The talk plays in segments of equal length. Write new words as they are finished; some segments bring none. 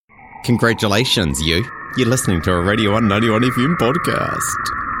Congratulations, you. You're listening to a Radio 191 FM podcast.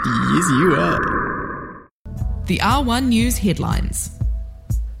 Yes, you are. The R1 News headlines.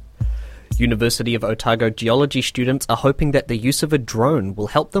 University of Otago geology students are hoping that the use of a drone will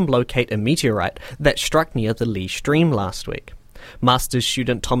help them locate a meteorite that struck near the Lee Stream last week. Master's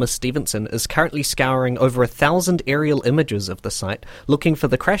student Thomas Stevenson is currently scouring over 1,000 aerial images of the site, looking for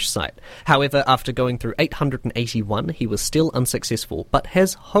the crash site. However, after going through 881, he was still unsuccessful, but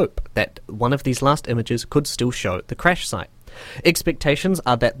has hope that one of these last images could still show the crash site. Expectations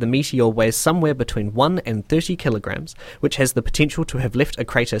are that the meteor weighs somewhere between 1 and 30 kilograms, which has the potential to have left a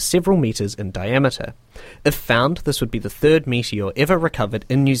crater several metres in diameter. If found, this would be the third meteor ever recovered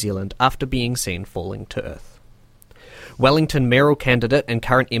in New Zealand after being seen falling to Earth. Wellington mayoral candidate and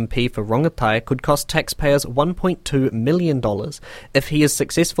current MP for Rongotai could cost taxpayers $1.2 million if he is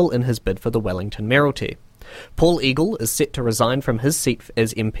successful in his bid for the Wellington mayoralty. Paul Eagle is set to resign from his seat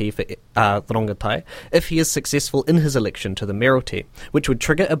as MP for Rongotai if he is successful in his election to the mayoralty, which would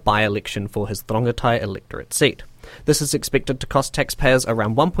trigger a by-election for his Rongotai electorate seat. This is expected to cost taxpayers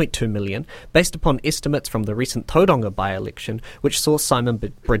around $1.2 million, based upon estimates from the recent Tauranga by-election, which saw Simon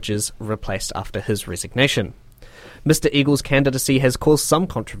Bridges replaced after his resignation. Mr. Eagle's candidacy has caused some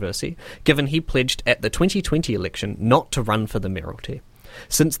controversy, given he pledged at the 2020 election not to run for the mayoralty.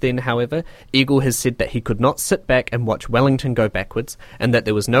 Since then, however, Eagle has said that he could not sit back and watch Wellington go backwards, and that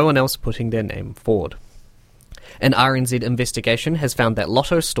there was no one else putting their name forward. An RNZ investigation has found that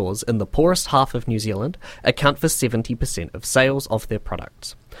Lotto stores in the poorest half of New Zealand account for 70% of sales of their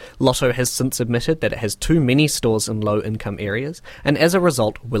products. Lotto has since admitted that it has too many stores in low-income areas, and as a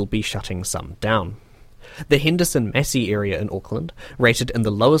result will be shutting some down. The Henderson-Massey area in Auckland, rated in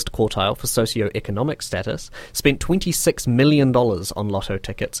the lowest quartile for socio-economic status, spent $26 million on Lotto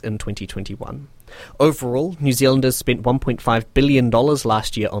tickets in 2021. Overall, New Zealanders spent $1.5 billion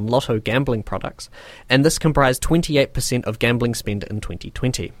last year on Lotto gambling products, and this comprised 28% of gambling spend in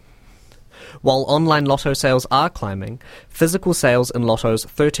 2020. While online Lotto sales are climbing, physical sales in Lotto's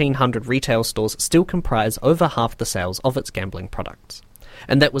 1,300 retail stores still comprise over half the sales of its gambling products.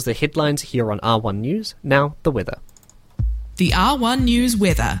 And that was the headlines here on R1 News. Now, the weather. The R1 News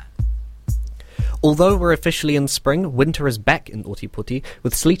weather. Although we're officially in spring, winter is back in Ōtepoti,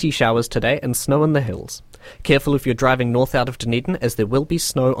 with sleety showers today and snow in the hills. Careful if you're driving north out of Dunedin, as there will be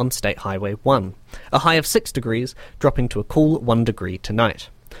snow on State Highway 1. A high of 6 degrees, dropping to a cool 1 degree tonight.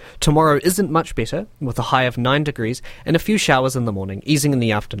 Tomorrow isn't much better, with a high of 9 degrees and a few showers in the morning, easing in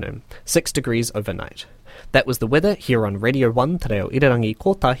the afternoon. 6 degrees overnight. That was the weather here on Radio 1 Te Reo Irirangi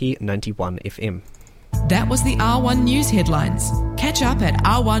Kotahi 91 FM. That was the R1 News headlines. Catch up at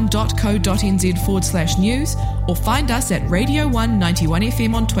r1.co.nz/news or find us at Radio 1 91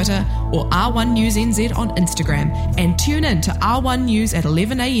 FM on Twitter or R1 News NZ on Instagram, and tune in to R1 News at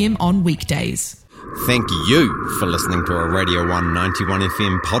 11 a.m. on weekdays. Thank you for listening to a Radio 191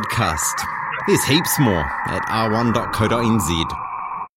 FM podcast. There's heaps more at r1.co.nz.